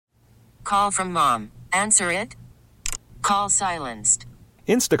Call from mom. Answer it. Call silenced.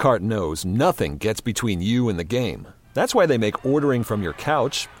 Instacart knows nothing gets between you and the game. That's why they make ordering from your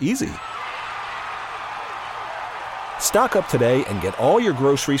couch easy. Stock up today and get all your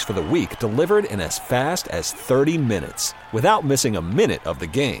groceries for the week delivered in as fast as 30 minutes without missing a minute of the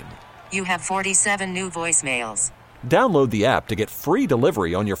game. You have 47 new voicemails. Download the app to get free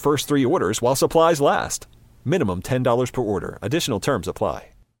delivery on your first 3 orders while supplies last. Minimum $10 per order. Additional terms apply.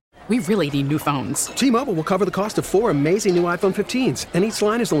 We really need new phones. T-Mobile will cover the cost of 4 amazing new iPhone 15s, and each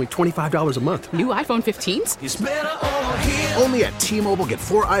line is only $25 a month. New iPhone 15s? It's better over here. Only at T-Mobile, get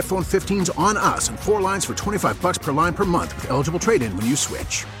 4 iPhone 15s on us and 4 lines for $25 per line per month with eligible trade-in when you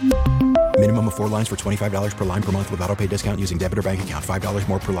switch. Minimum of 4 lines for $25 per line per month with autopay discount using debit or bank account. $5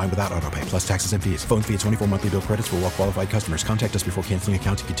 more per line without autopay, plus taxes and fees. Phone fee at 24 monthly bill credits for well-qualified customers. Contact us before canceling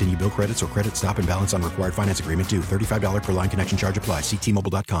account to continue bill credits or credit stop and balance on required finance agreement due. $35 per line connection charge applies. See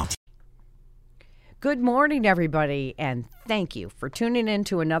T-Mobile.com. Good morning, everybody, and thank you for tuning in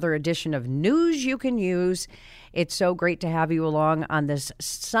to another edition of News You Can Use. It's so great to have you along on this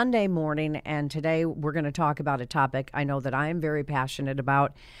Sunday morning, and today we're going to talk about a topic I know that I am very passionate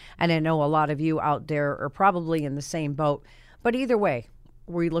about, and I know a lot of you out there are probably in the same boat. But either way,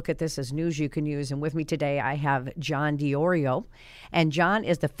 we look at this as news you can use, and with me today I have John DiOrio, and John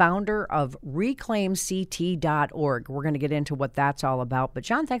is the founder of ReclaimCT.org. We're going to get into what that's all about, but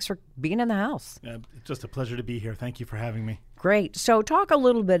John, thanks for being in the house. It's just a pleasure to be here. Thank you for having me. Great. So talk a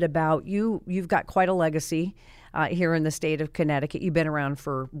little bit about you. You've got quite a legacy here in the state of Connecticut. You've been around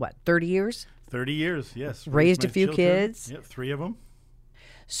for, 30 years? 30 years, yes. Raised a few kids? Yep, 3 of them.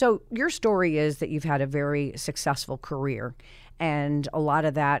 So your story is that you've had a very successful career, and a lot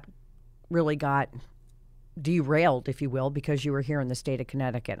of that really got derailed, if you will, because you were here in the state of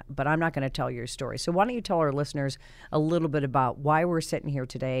Connecticut. But I'm not going to tell your story. So why don't you tell our listeners a little bit about why we're sitting here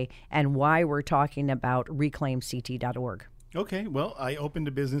today and why we're talking about ReclaimCT.org. Okay, well, I opened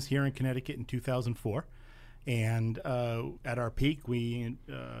a business here in Connecticut in 2004. And at our peak, we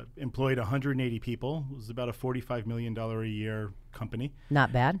employed 180 people. It was about a $45 million a year company.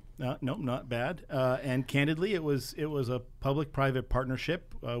 Not bad. No, not bad. And candidly, it was a public-private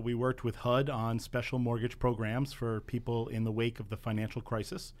partnership. We worked with HUD on special mortgage programs for people in the wake of the financial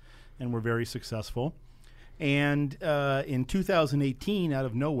crisis, and were very successful. And in 2018, out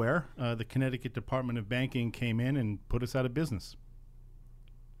of nowhere, the Connecticut Department of Banking came in and put us out of business.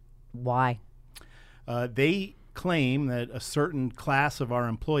 Why? They claim that a certain class of our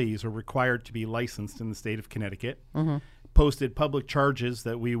employees are required to be licensed in the state of Connecticut, posted public charges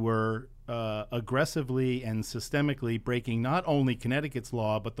that we were aggressively and systemically breaking not only Connecticut's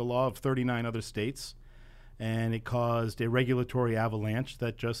law, but the law of 39 other states, and it caused a regulatory avalanche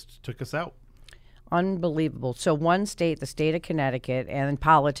that just took us out. Unbelievable. So one state, the state of Connecticut, and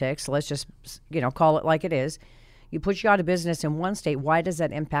politics, let's just call it like it is, you put you out of business in one state. Why does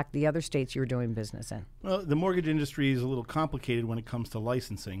that impact the other states you're doing business in? Well, the mortgage industry is a little complicated when it comes to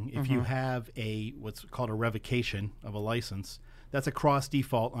licensing. If you have what's called a revocation of a license, that's a cross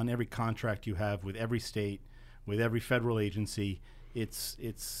default on every contract you have with every state, with every federal agency.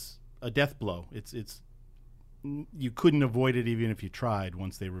 It's a death blow. You couldn't avoid it even if you tried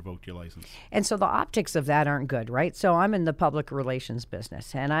once they revoked your license. And so the optics of that aren't good, right? So I'm in the public relations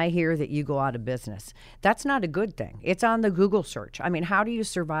business, and I hear that you go out of business. That's not a good thing. It's on the Google search. I mean, how do you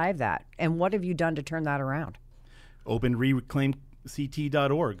survive that? And what have you done to turn that around? Opened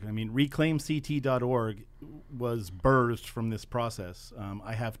ReclaimCT.org. I mean, ReclaimCT.org was birthed from this process.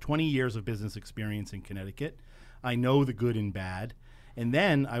 I have 20 years of business experience in Connecticut. I know the good and bad. And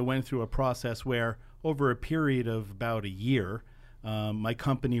then I went through a process where over a period of about a year, my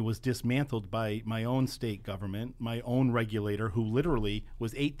company was dismantled by my own state government, my own regulator, who literally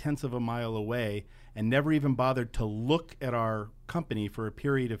was 0.8 of a mile away and never even bothered to look at our company for a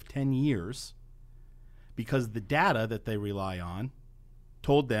period of 10 years because the data that they rely on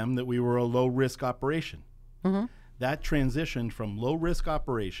told them that we were a low-risk operation. That transitioned from low-risk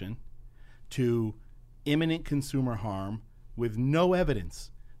operation to imminent consumer harm with no evidence,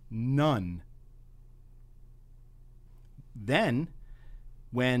 none. Then,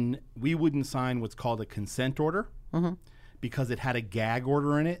 when we wouldn't sign what's called a consent order, because it had a gag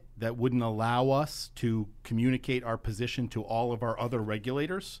order in it that wouldn't allow us to communicate our position to all of our other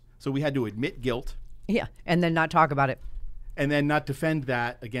regulators, so we had to admit guilt. Yeah, and then not talk about it. And then not defend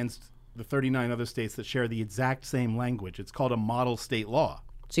that against the 39 other states that share the exact same language. It's called a model state law.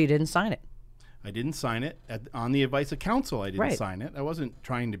 So you didn't sign it? I didn't sign it. On the advice of counsel, I didn't sign it. I wasn't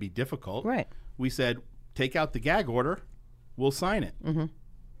trying to be difficult. Right. We said, take out the gag order. We'll sign it.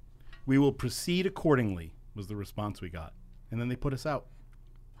 We will proceed accordingly, was the response we got. And then they put us out.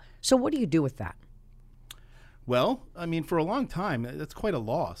 So what do you do with that? Well, I mean, for a long time, that's quite a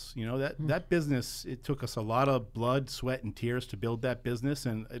loss. You know, that business, it took us a lot of blood, sweat, and tears to build that business.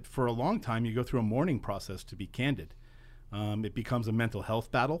 And for a long time, you go through a mourning process, to be candid. It becomes a mental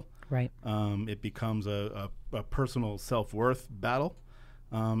health battle. Right. It becomes a personal self-worth battle.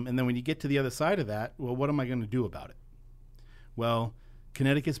 And then when you get to the other side of that, well, what am I going to do about it? Well,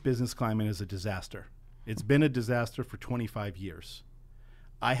 Connecticut's business climate is a disaster. It's been a disaster for 25 years.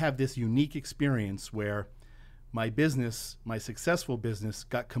 I have this unique experience where my business, my successful business,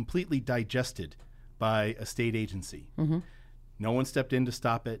 got completely digested by a state agency. Mm-hmm. No one stepped in to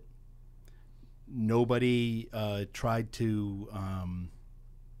stop it. Nobody tried to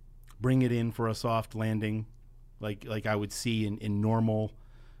bring it in for a soft landing like I would see in normal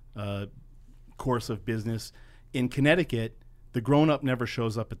course of business. In Connecticut, the grown-up never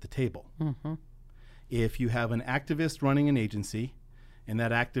shows up at the table. Mm-hmm. If you have an activist running an agency, and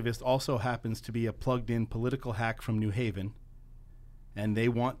that activist also happens to be a plugged-in political hack from New Haven, and they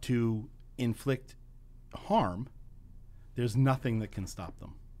want to inflict harm, there's nothing that can stop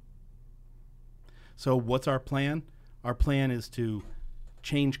them. So what's our plan? Our plan is to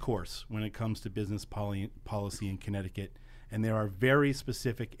change course when it comes to business policy in Connecticut, and there are very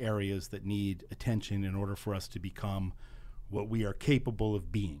specific areas that need attention in order for us to become what we are capable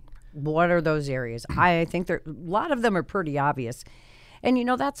of being. What are those areas? I think a lot of them are pretty obvious. And, you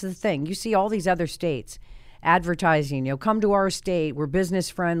know, that's the thing. You see all these other states advertising, you know, come to our state, we're business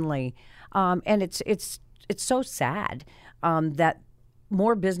friendly. And it's so sad that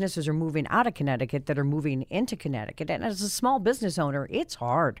more businesses are moving out of Connecticut that are moving into Connecticut. And as a small business owner, it's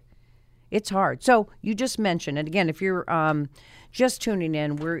hard. It's hard. So you just mentioned, and again, if you're just tuning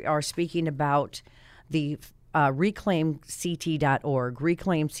in, we are speaking about the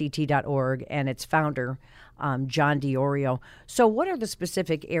reclaimct.org, and its founder, John DiOrio. So what are the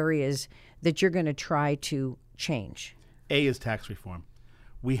specific areas that you're going to try to change? A is tax reform.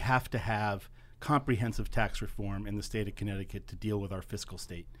 We have to have comprehensive tax reform in the state of Connecticut to deal with our fiscal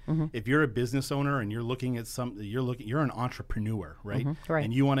state. Mm-hmm. If you're a business owner and you're looking at you're an entrepreneur, right? Mm-hmm. Right.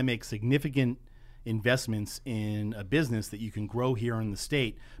 And you want to make significant investments in a business that you can grow here in the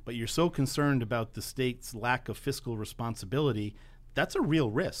state, but you're so concerned about the state's lack of fiscal responsibility, that's a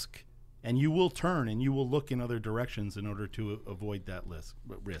real risk. And you will turn and you will look in other directions in order to avoid that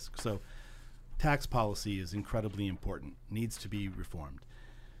risk. So tax policy is incredibly important, needs to be reformed.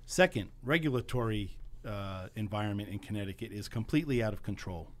 Second, regulatory environment in Connecticut is completely out of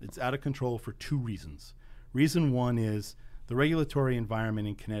control. It's out of control for two reasons. Reason one is the regulatory environment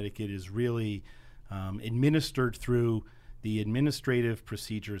in Connecticut is really administered through the Administrative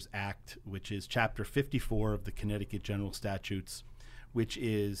Procedures Act, which is Chapter 54 of the Connecticut General Statutes, which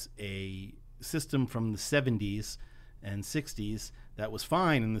is a system from the 70s and 60s that was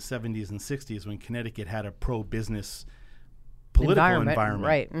fine in the 70s and 60s when Connecticut had a pro-business political environment.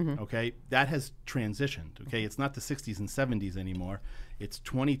 Right. Mm-hmm. Okay, that has transitioned. Okay, it's not the 60s and 70s anymore. It's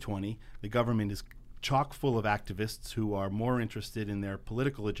 2020. The government is chock full of activists who are more interested in their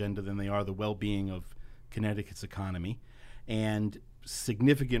political agenda than they are the well-being of Connecticut's economy, and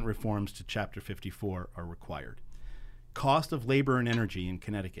significant reforms to Chapter 54 are required. Cost of labor and energy in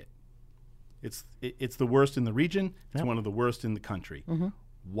Connecticut. It's the worst in the region. It's one of the worst in the country. Mm-hmm.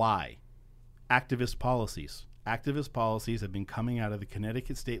 Why? Activist policies. Activist policies have been coming out of the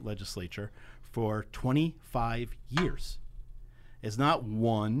Connecticut State Legislature for 25 years. It's not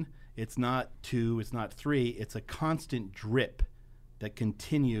one, it's not two, it's not three. It's a constant drip that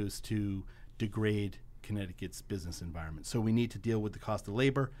continues to degrade Connecticut's business environment. So we need to deal with the cost of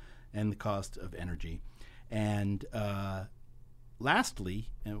labor and the cost of energy. And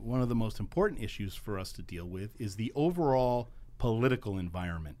lastly, and one of the most important issues for us to deal with is the overall political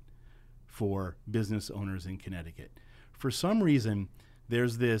environment for business owners in Connecticut. For some reason,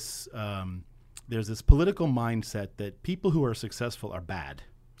 there's this political mindset that people who are successful are bad.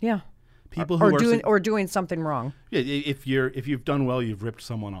 Yeah. People or who are doing something wrong. Yeah, if you've done well, you've ripped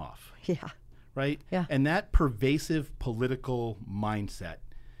someone off. Yeah. Right? Yeah. And that pervasive political mindset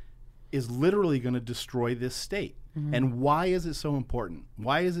is literally going to destroy this state. Mm-hmm. And why is it so important?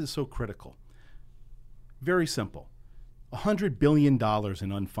 Why is it so critical? Very simple. $100 billion in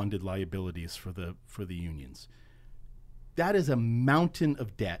unfunded liabilities for the unions. That is a mountain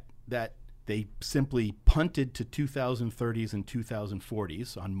of debt that they simply punted to 2030s and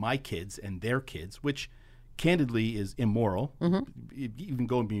 2040s on my kids and their kids, which candidly is immoral. Mm-hmm. Even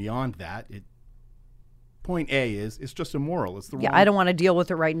going beyond that, point A is it's just immoral. It's the wrong. I don't want to deal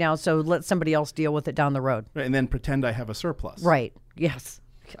with it right now, so let somebody else deal with it down the road. Right, and then pretend I have a surplus. Right. Yes.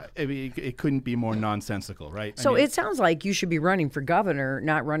 I mean, it couldn't be more nonsensical, right? So I mean, it sounds like you should be running for governor,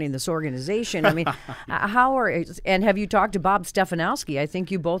 not running this organization. I mean, and have you talked to Bob Stefanowski? I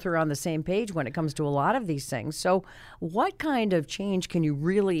think you both are on the same page when it comes to a lot of these things. So what kind of change can you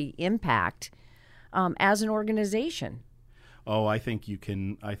really impact as an organization? Oh, I think you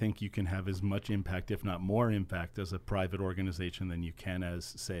can have as much impact, if not more impact, as a private organization than you can as,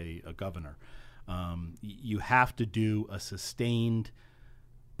 say, a governor. You have to do a sustained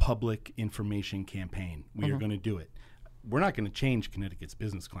public information campaign. We are going to do it. We're not going to change Connecticut's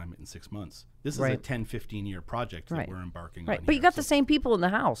business climate in 6 months. This is a 10, 15-year project that we're embarking on. But you got the same people in the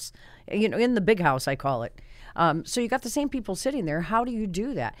house, in the big house, I call it. So you got the same people sitting there. How do you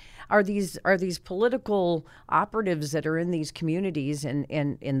do that? Are these political operatives that are in these communities and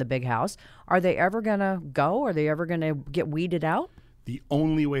in the big house, are they ever going to go? Are they ever going to get weeded out? The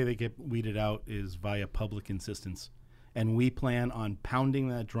only way they get weeded out is via public insistence. And we plan on pounding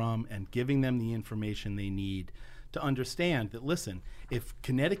that drum and giving them the information they need to understand that, listen, if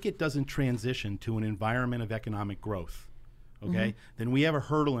Connecticut doesn't transition to an environment of economic growth, then we have a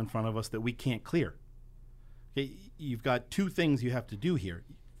hurdle in front of us that we can't clear. Okay, you've got two things you have to do here.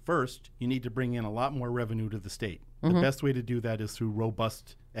 First, you need to bring in a lot more revenue to the state. The best way to do that is through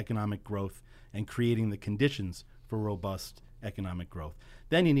robust economic growth and creating the conditions for robust economic growth.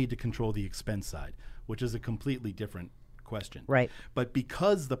 Then you need to control the expense side, which is a completely different question. Right. But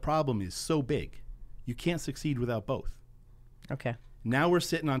because the problem is so big, you can't succeed without both. Okay. Now we're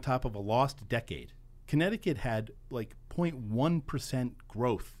sitting on top of a lost decade. Connecticut had like 0.1%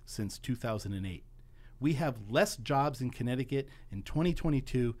 growth since 2008. We have less jobs in Connecticut in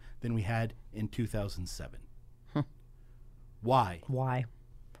 2022 than we had in 2007. Why? Why?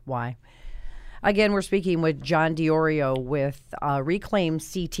 Again, we're speaking with John Diorio with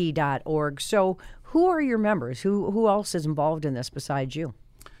ReclaimCT.org. So who are your members? Who else is involved in this besides you?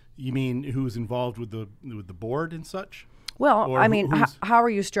 You mean who's involved with the board and such? Well, I mean, how are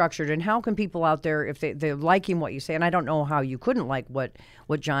you structured, and how can people out there, if they're liking what you say, and I don't know how you couldn't like what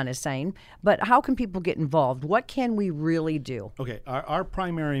John is saying, but how can people get involved? What can we really do? Okay, our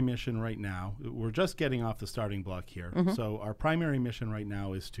primary mission right now, we're just getting off the starting block here. So our primary mission right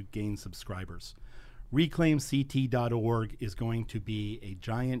now is to gain subscribers. ReclaimCT.org is going to be a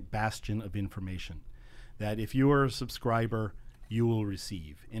giant bastion of information that if you are a subscriber, you will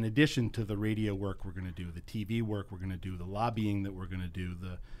receive. In addition to the radio work we're going to do, the TV work we're going to do, the lobbying that we're going to do,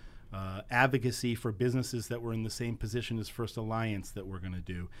 the advocacy for businesses that were in the same position as First Alliance that we're going to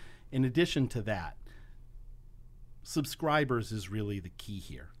do. In addition to that, subscribers is really the key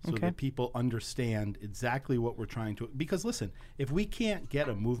here, so that people understand exactly what we're trying to. Because listen, if we can't get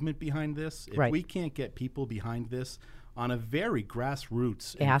a movement behind this, if we can't get people behind this on a very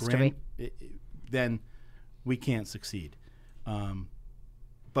grassroots, then we can't succeed.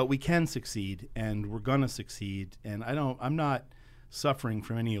 But we can succeed, and we're going to succeed. And I'm not suffering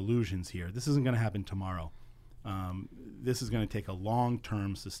from any illusions here. This isn't going to happen tomorrow. This is going to take a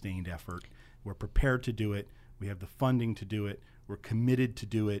long-term, sustained effort. We're prepared to do it. We have the funding to do it. We're committed to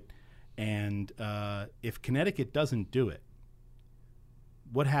do it. And if Connecticut doesn't do it,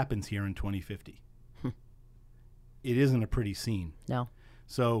 what happens here in 2050? It isn't a pretty scene. No.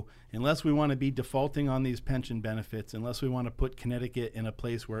 So unless we want to be defaulting on these pension benefits, unless we want to put Connecticut in a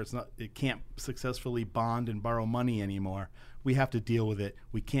place where it can't successfully bond and borrow money anymore, we have to deal with it.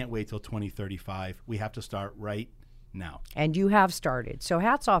 We can't wait till 2035. We have to start right now. And you have started. So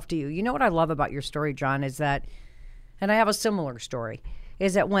hats off to you. You know what I love about your story, John, is that, and I have a similar story,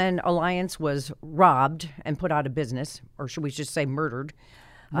 is that when Alliance was robbed and put out of business, or should we just say murdered?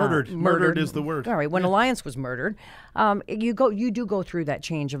 Murdered is the word. All right. When Alliance was murdered, you do go through that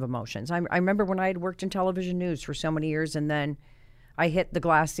change of emotions. I remember when I had worked in television news for so many years, and then I hit the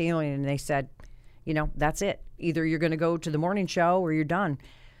glass ceiling, and they said, that's it. Either you're going to go to the morning show or you're done.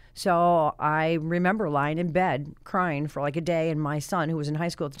 So I remember lying in bed crying for like a day, and my son, who was in high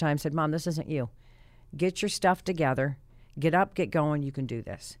school at the time, said, "Mom, this isn't you. Get your stuff together. Get up, get going. You can do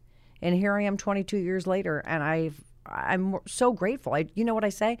this." And here I am 22 years later, and I'm so grateful. You know what I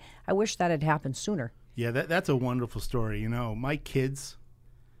say? I wish that had happened sooner. Yeah, that's a wonderful story. My kids,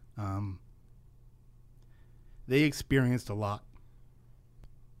 they experienced a lot.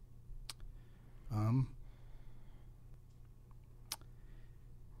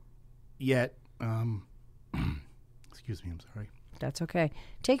 Yet, excuse me, I'm sorry. That's okay.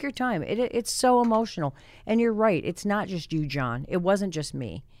 Take your time. It's so emotional. And you're right. It's not just you, John. It wasn't just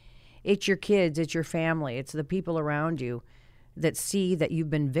me. It's your kids, it's your family, it's the people around you that see that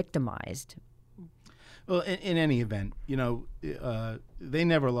you've been victimized. Well, in any event, they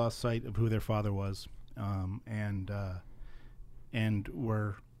never lost sight of who their father was. And and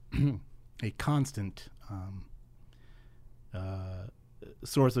were a constant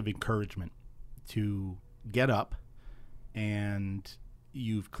source of encouragement to get up, and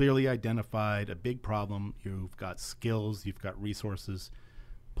you've clearly identified a big problem. You've got skills, you've got resources.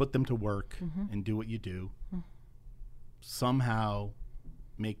 Put them to work and do what you do. Somehow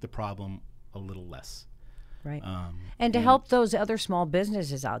make the problem a little less. Right. And to help those other small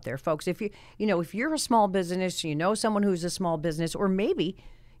businesses out there, folks, if if you're a small business, you know someone who's a small business, or maybe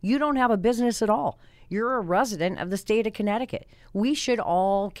you don't have a business at all. You're a resident of the state of Connecticut. We should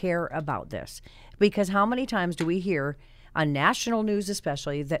all care about this, because how many times do we hear on national news,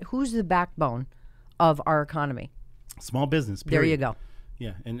 especially, that who's the backbone of our economy? Small business. Period. There you go.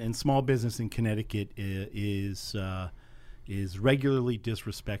 Yeah, and small business in Connecticut is regularly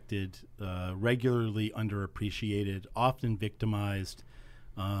disrespected, regularly underappreciated, often victimized,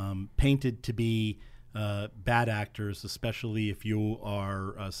 painted to be bad actors, especially if you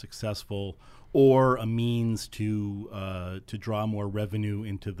are successful or a means to draw more revenue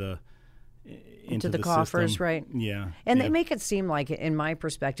into the coffers, system. right? Yeah, and they make it seem like, in my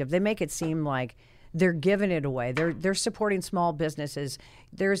perspective, they make it seem like they're giving it away. They're supporting small businesses.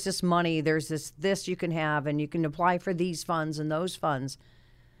 There's this money. There's this you can have, and you can apply for these funds and those funds.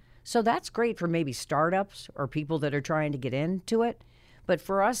 So that's great for maybe startups or people that are trying to get into it. But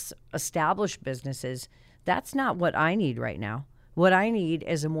for us established businesses, that's not what I need right now. What I need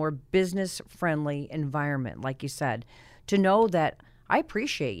is a more business-friendly environment, like you said, to know that I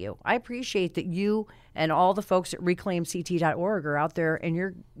appreciate you. I appreciate that you and all the folks at ReclaimCT.org are out there, and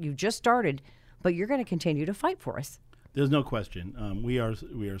you just started, but you're going to continue to fight for us. There's no question. We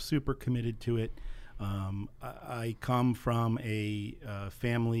are super committed to it. I come from a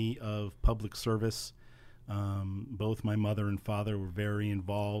family of public service. Both my mother and father were very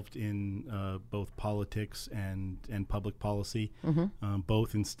involved in both politics and public policy.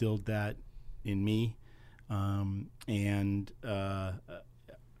 Both instilled that in me. And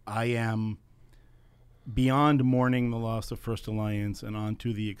I am beyond mourning the loss of First Alliance and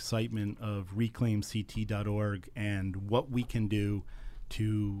onto the excitement of ReclaimCT.org and what we can do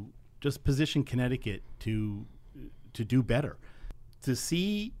to just position Connecticut to do better. To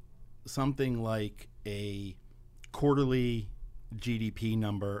see something like a quarterly GDP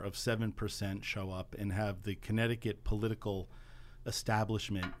number of 7% show up and have the Connecticut political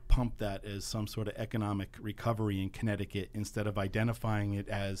establishment pump that as some sort of economic recovery in Connecticut instead of identifying it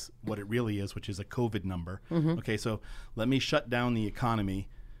as what it really is, which is a COVID number. Okay, so let me shut down the economy,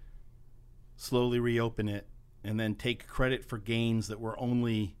 slowly reopen it, and then take credit for gains that were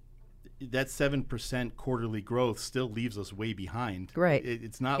only that 7% quarterly growth still leaves us way behind. Right.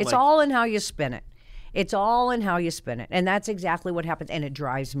 It's not. It's like, all in how you spin it. It's all in how you spin it. And that's exactly what happens. And it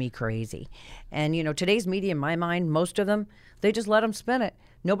drives me crazy. And, today's media, in my mind, most of them, they just let them spin it.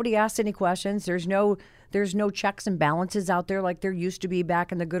 Nobody asks any questions. There's no checks and balances out there like there used to be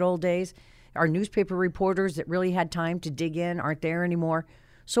back in the good old days. Our newspaper reporters that really had time to dig in aren't there anymore.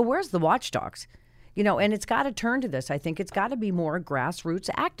 So where's the watchdogs? And it's got to turn to this. I think it's got to be more grassroots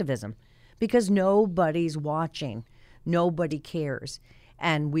activism because nobody's watching. Nobody cares.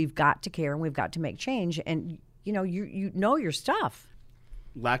 And we've got to care and we've got to make change. And, you know your stuff.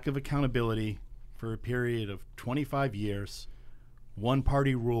 Lack of accountability for a period of 25 years,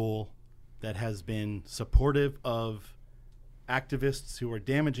 one-party rule that has been supportive of activists who are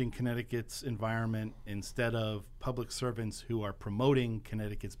damaging Connecticut's environment instead of public servants who are promoting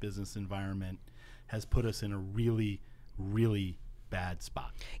Connecticut's business environment has put us in a really, really bad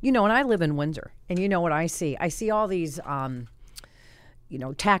spot. And I live in Windsor, and you know what I see? I see all these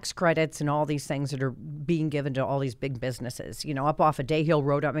tax credits and all these things that are being given to all these big businesses. Up off of Day Hill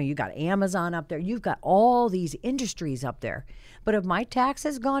Road, you got Amazon up there. You've got all these industries up there. But have my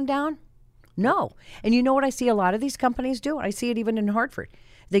taxes gone down? No. And you know what I see a lot of these companies do? I see it even in Hartford.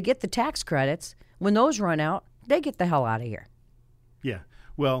 They get the tax credits. When those run out, they get the hell out of here. Yeah.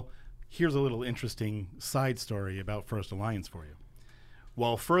 Well, here's a little interesting side story about First Alliance for you.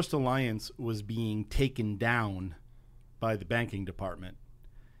 While First Alliance was being taken down by the banking department,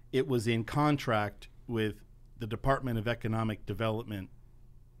 it was in contract with the Department of Economic Development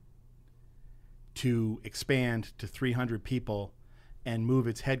to expand to 300 people and move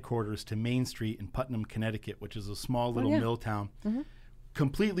its headquarters to Main Street in Putnam, Connecticut, which is a small little mill town.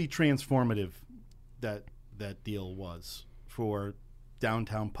 Completely transformative that deal was for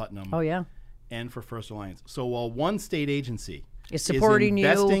downtown Putnam. Oh, yeah. And for First Alliance. So while one state agency is supporting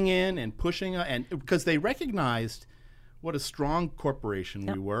investing in and pushing, and because they recognized what a strong corporation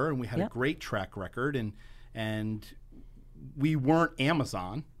we were, and we had a great track record, and we weren't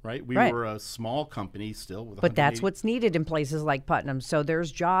Amazon, right? We Right. were a small company still. With But that's 180 what's needed in places like Putnam. So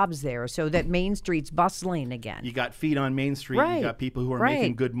there's jobs there, so that Main Street's bustling again. You got feet on Main Street. Right. You got people who are Right.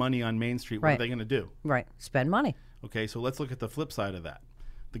 making good money on Main Street. What Right. are they going to do? Right. Spend money. Okay, so let's look at the flip side of that.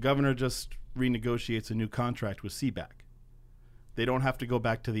 The governor just renegotiates a new contract with CBAC. They don't have to go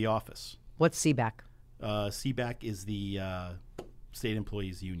back to the office. What's CBAC? CBAC is the State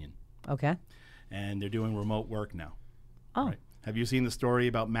Employees Union, Okay. and they're doing remote work now. Oh. Right. Have you seen the story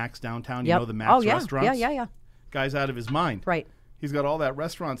about Max Downtown? You Yep. know the Max Oh, yeah. restaurants? Yeah. Guy's out of his mind. Right. He's got all that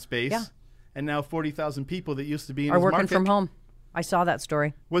restaurant space, Yeah. and now 40,000 people that used to be in Are his working market. from home. I saw that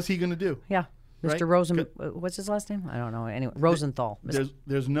story. What's he going to do? Yeah. Right? Mr. What's his last name? I don't know. Anyway, Rosenthal.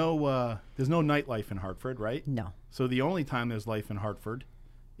 There's no nightlife in Hartford, right? No. So the only time there's life in Hartford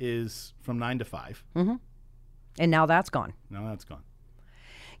is from 9 to 5. And now that's gone. Now that's gone.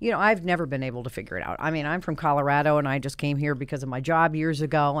 I've never been able to figure it out. I mean, I'm from Colorado, and I just came here because of my job years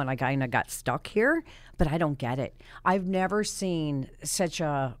ago, and I kind of got stuck here, but I don't get it. I've never seen such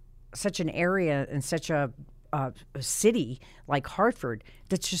an area and such a city like Hartford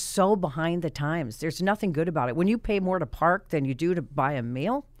that's just so behind the times. There's nothing good about it. When you pay more to park than you do to buy a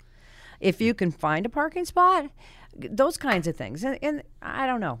meal, if you can find a parking spot, those kinds of things. And I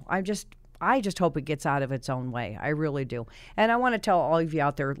don't know. I just hope it gets out of its own way. I really do. And I want to tell all of you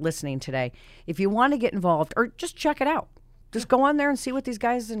out there listening today, if you want to get involved, or just check it out. Just go on there and see what these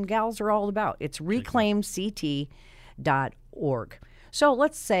guys and gals are all about. It's reclaimct.org. So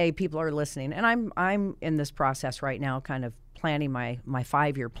let's say people are listening, and I'm in this process right now, kind of planning my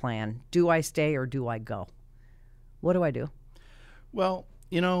 5-year plan. Do I stay or do I go? What do I do? Well,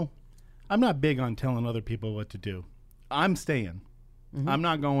 I'm not big on telling other people what to do. I'm staying. I'm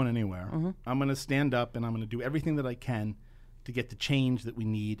not going anywhere. I'm going to stand up, and I'm going to do everything that I can to get the change that we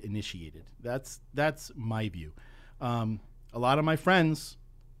need initiated. That's my view. A lot of my friends,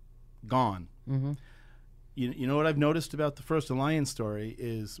 gone. You know what I've noticed about the First Alliance story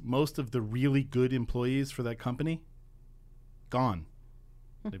is most of the really good employees for that company, gone.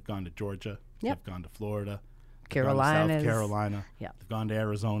 They've gone to Georgia. Yep. They've gone to Florida. Carolina. South Carolina. Yep. They've gone to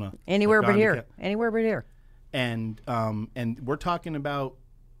Arizona. Anywhere They've but gone to here. Anywhere but here. And we're talking about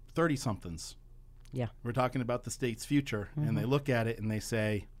 30-somethings. Yeah. We're talking about the state's future, and they look at it and they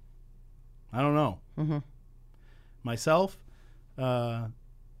say, I don't know. Myself, I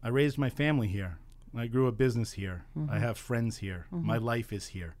raised my family here. I grew a business here. I have friends here. My life is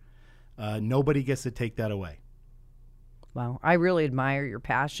here. Nobody gets to take that away. Wow. I really admire your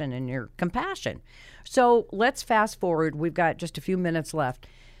passion and your compassion. So let's fast forward. We've got just a few minutes left.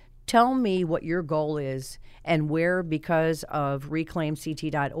 Tell me what your goal is and where, because of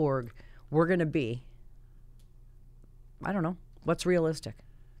reclaimct.org, we're going to be. I don't know. What's realistic?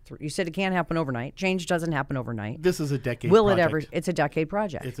 You said it can't happen overnight. Change doesn't happen overnight. This is a decade Will project. it ever? It's a decade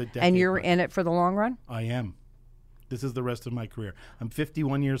project. It's a decade And you're project. in it for the long run? I am. This is the rest of my career. I'm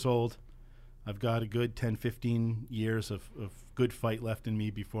 51 years old. I've got a good 10, 15 years of good fight left in me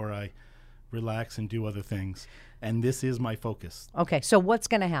before I relax and do other things. And this is my focus. Okay, so what's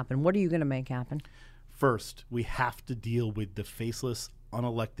going to happen? What are you going to make happen? First, we have to deal with the faceless,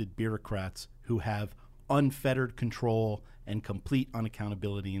 unelected bureaucrats who have unfettered control and complete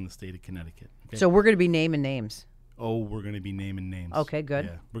unaccountability in the state of Connecticut. Okay? So we're going to be naming names. Oh, we're going to be naming names. Okay, good.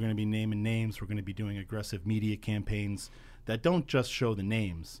 Yeah, we're going to be naming names. We're going to be doing aggressive media campaigns that don't just show the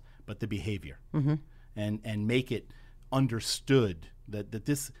names, but the behavior, and make it understood that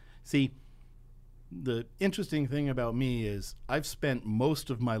this. See, the interesting thing about me is I've spent most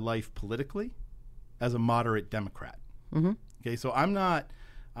of my life politically as a moderate Democrat. Okay, so I'm not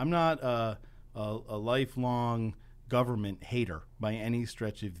a lifelong government hater by any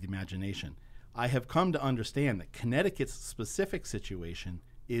stretch of the imagination. I have come to understand that Connecticut's specific situation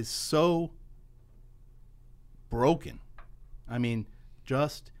is so broken, I mean,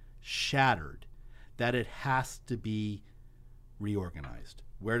 just shattered, that it has to be reorganized.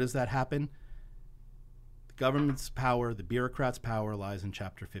 Where does that happen? The government's power, the bureaucrats' power lies in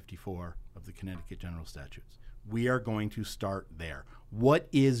Chapter 54 of the Connecticut General Statutes. We are going to start there. What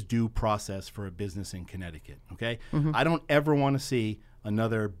is due process for a business in Connecticut? Okay, I don't ever want to see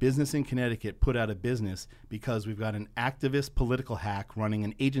another business in Connecticut put out of business because we've got an activist political hack running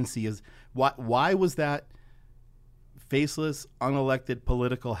an agency. Why was that faceless, unelected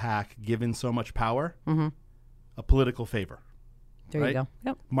political hack given so much power? A political favor. There you go.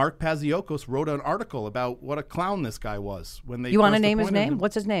 Yep. Mark Paziokos wrote an article about what a clown this guy was when they. You want to first name his appointed name? him.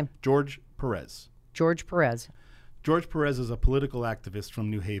 What's his name? George Perez. George Perez. George Perez is a political activist from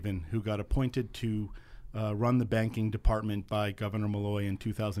New Haven who got appointed to run the banking department by Governor Malloy in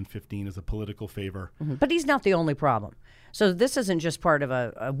 2015 as a political favor. But he's not the only problem. So this isn't just part of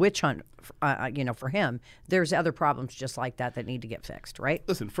a witch hunt, for him. There's other problems just like that need to get fixed, right?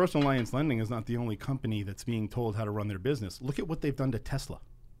 Listen, First Alliance Lending is not the only company that's being told how to run their business. Look at what they've done to Tesla,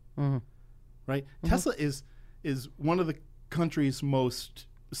 right? Tesla is one of the country's most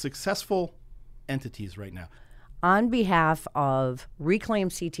successful entities right now. On behalf of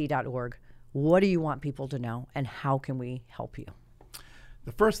ReclaimCT.org, what do you want people to know, and how can we help you?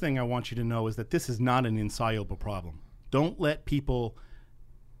 The first thing I want you to know is that this is not an insoluble problem. Don't let people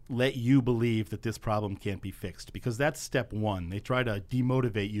let you believe that this problem can't be fixed, because that's step one. They try to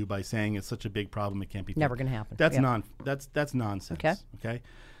demotivate you by saying it's such a big problem it can't be fixed. Never going to happen. That's Yep. That's nonsense. Okay.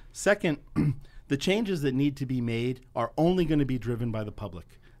 Second, the changes that need to be made are only going to be driven by the public.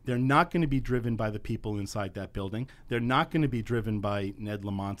 They're not going to be driven by the people inside that building. They're not going to be driven by Ned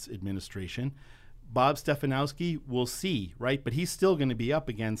Lamont's administration. Bob Stefanowski, we'll see, right? But he's still going to be up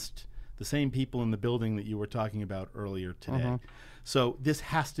against the same people in the building that you were talking about earlier today. So this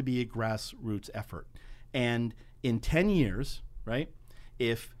has to be a grassroots effort. And in 10 years, right,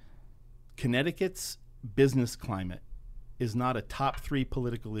 if Connecticut's business climate is not a top 3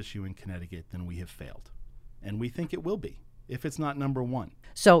 political issue in Connecticut, then we have failed. And we think it will be, if it's not number 1.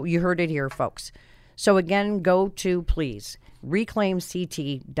 So you heard it here, folks. So again, go to, please,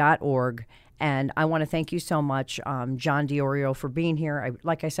 ReclaimCT.org. And I want to thank you so much, John Diorio, for being here.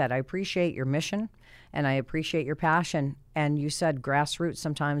 Like I said, I appreciate your mission, and I appreciate your passion. And you said grassroots,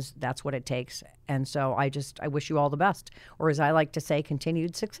 sometimes that's what it takes. And so I wish you all the best, or as I like to say,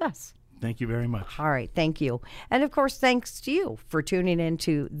 continued success. Thank you very much. All right, thank you. And of course, thanks to you for tuning in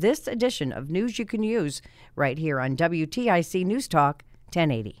to this edition of News You Can Use right here on WTIC News Talk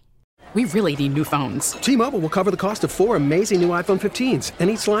 1080. We really need new phones. T-Mobile will cover the cost of 4 amazing new iPhone 15s, and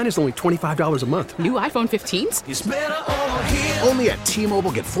each line is only $25 a month. New iPhone 15s? It's better over here. Only at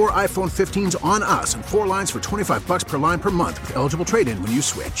T-Mobile, get 4 iPhone 15s on us and 4 lines for $25 per line per month with eligible trade-in when you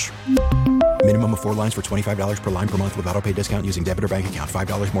switch. Minimum of 4 lines for $25 per line per month with autopay discount using debit or bank account.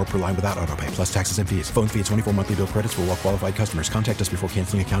 $5 more per line without autopay, plus taxes and fees. Phone fee at 24 monthly bill credits for well-qualified customers. Contact us before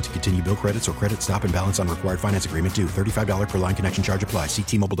canceling account to continue bill credits or credit stop and balance on required finance agreement due. $35 per line connection charge applies. See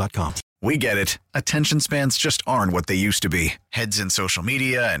T-Mobile.com. We get it. Attention spans just aren't what they used to be. Heads in social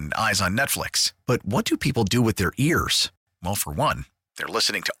media and eyes on Netflix. But what do people do with their ears? Well, for one, they're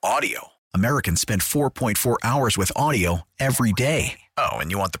listening to audio. Americans spend 4.4 hours with audio every day. Oh,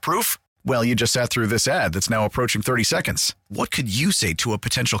 and you want the proof? Well, you just sat through this ad that's now approaching 30 seconds. What could you say to a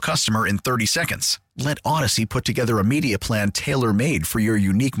potential customer in 30 seconds? Let Odyssey put together a media plan tailor-made for your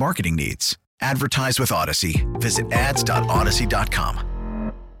unique marketing needs. Advertise with Odyssey. Visit ads.odyssey.com.